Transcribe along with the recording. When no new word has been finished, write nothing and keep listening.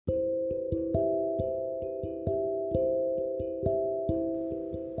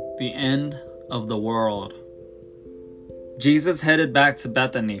The end of the world. Jesus headed back to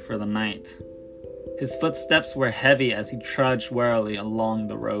Bethany for the night. His footsteps were heavy as he trudged warily along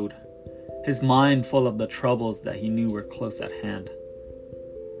the road, his mind full of the troubles that he knew were close at hand.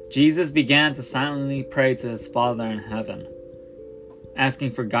 Jesus began to silently pray to his Father in heaven,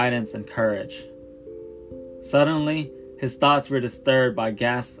 asking for guidance and courage. Suddenly, his thoughts were disturbed by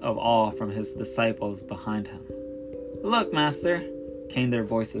gasps of awe from his disciples behind him. "Look, Master," came their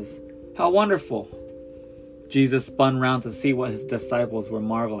voices. "How wonderful!" Jesus spun round to see what his disciples were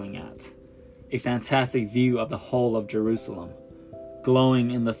marveling at. A fantastic view of the whole of Jerusalem,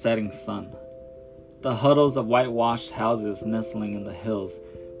 glowing in the setting sun. The huddles of whitewashed houses nestling in the hills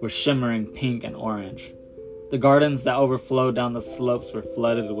were shimmering pink and orange. The gardens that overflowed down the slopes were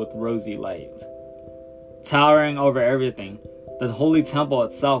flooded with rosy light. Towering over everything, the holy temple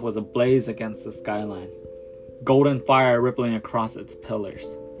itself was ablaze against the skyline, golden fire rippling across its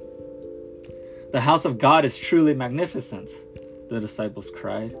pillars. "The house of God is truly magnificent," the disciples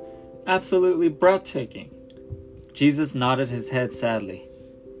cried. "Absolutely breathtaking." Jesus nodded his head sadly.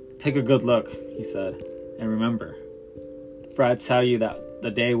 "Take a good look," he said, "and remember, for I tell you that the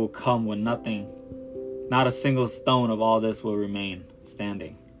day will come when not a single stone of all this will remain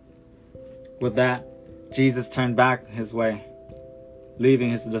standing." With that, Jesus turned back his way, leaving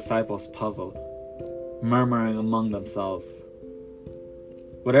his disciples puzzled, murmuring among themselves.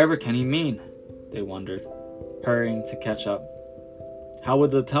 "Whatever can he mean?" they wondered, hurrying to catch up. How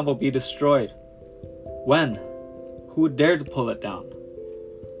would the temple be destroyed? When? Who would dare to pull it down?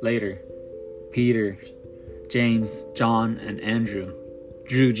 Later, Peter, James, John, and Andrew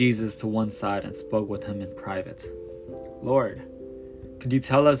drew Jesus to one side and spoke with him in private. "Lord, could you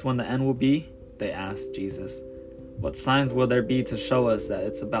tell us when the end will be?" they asked Jesus. "What signs will there be to show us that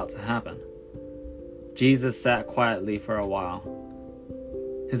it's about to happen?" Jesus sat quietly for a while,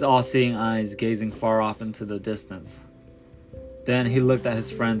 his all-seeing eyes gazing far off into the distance. Then he looked at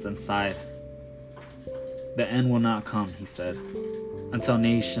his friends and sighed. "The end will not come," he said, "until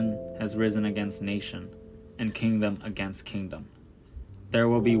nation has risen against nation and kingdom against kingdom. There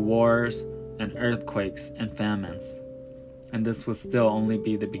will be wars and earthquakes and famines, and this will still only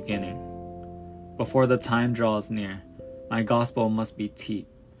be the beginning. Before the time draws near, my gospel must be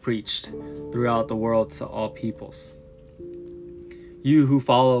preached throughout the world to all peoples. You who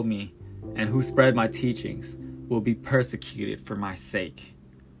follow me and who spread my teachings will be persecuted for my sake,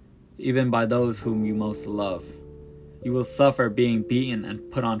 even by those whom you most love. You will suffer being beaten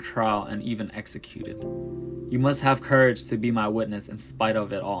and put on trial and even executed. You must have courage to be my witness in spite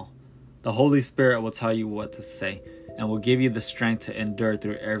of it all. The Holy Spirit will tell you what to say and will give you the strength to endure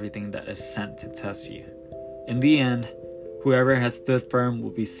through everything that is sent to test you. In the end, whoever has stood firm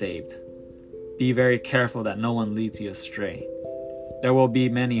will be saved. Be very careful that no one leads you astray. There will be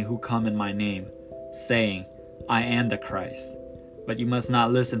many who come in my name, saying, 'I am the Christ.' But you must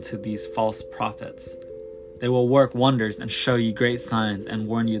not listen to these false prophets. They will work wonders and show you great signs and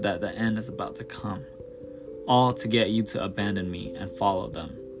warn you that the end is about to come, all to get you to abandon me and follow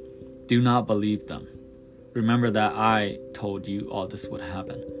them. Do not believe them. Remember that I told you all this would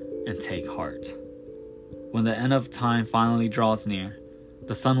happen, and take heart." When the end of time finally draws near,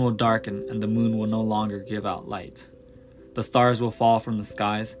 the sun will darken and the moon will no longer give out light. The stars will fall from the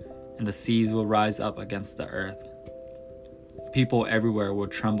skies and the seas will rise up against the earth. People everywhere will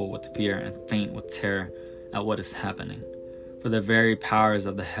tremble with fear and faint with terror at what is happening, for the very powers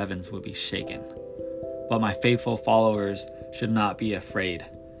of the heavens will be shaken. But my faithful followers should not be afraid.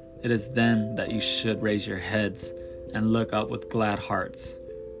 It is then that you should raise your heads and look up with glad hearts,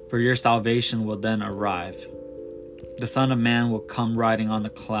 for your salvation will then arrive. The Son of Man will come riding on the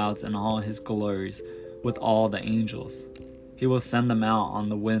clouds in all his glories with all the angels. He will send them out on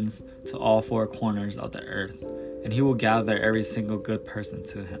the winds to all four corners of the earth, and he will gather every single good person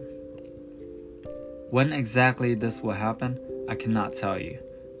to him. When exactly this will happen, I cannot tell you.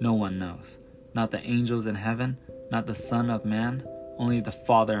 No one knows. Not the angels in heaven, not the Son of Man, only the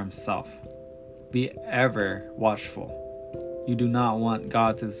Father himself. Be ever watchful. You do not want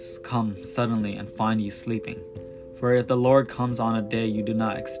God to come suddenly and find you sleeping. For if the Lord comes on a day you do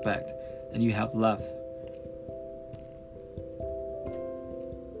not expect, and you have left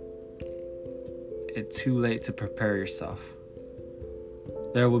it too late to prepare yourself,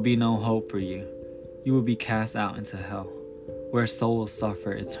 there will be no hope for you. You will be cast out into hell, where souls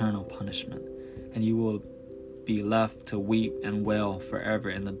suffer eternal punishment, and you will be left to weep and wail forever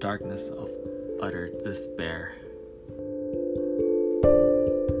in the darkness of utter despair.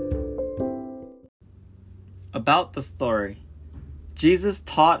 About the story. Jesus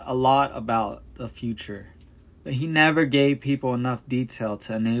taught a lot about the future, But he never gave people enough detail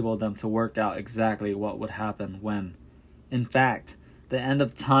to enable them to work out exactly what would happen when. In fact, the end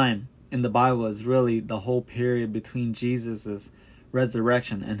of time in the Bible is really the whole period between Jesus'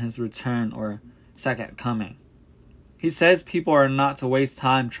 resurrection and his return or second coming. He says people are not to waste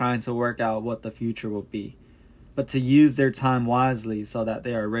time trying to work out what the future will be, but to use their time wisely so that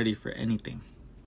they are ready for anything.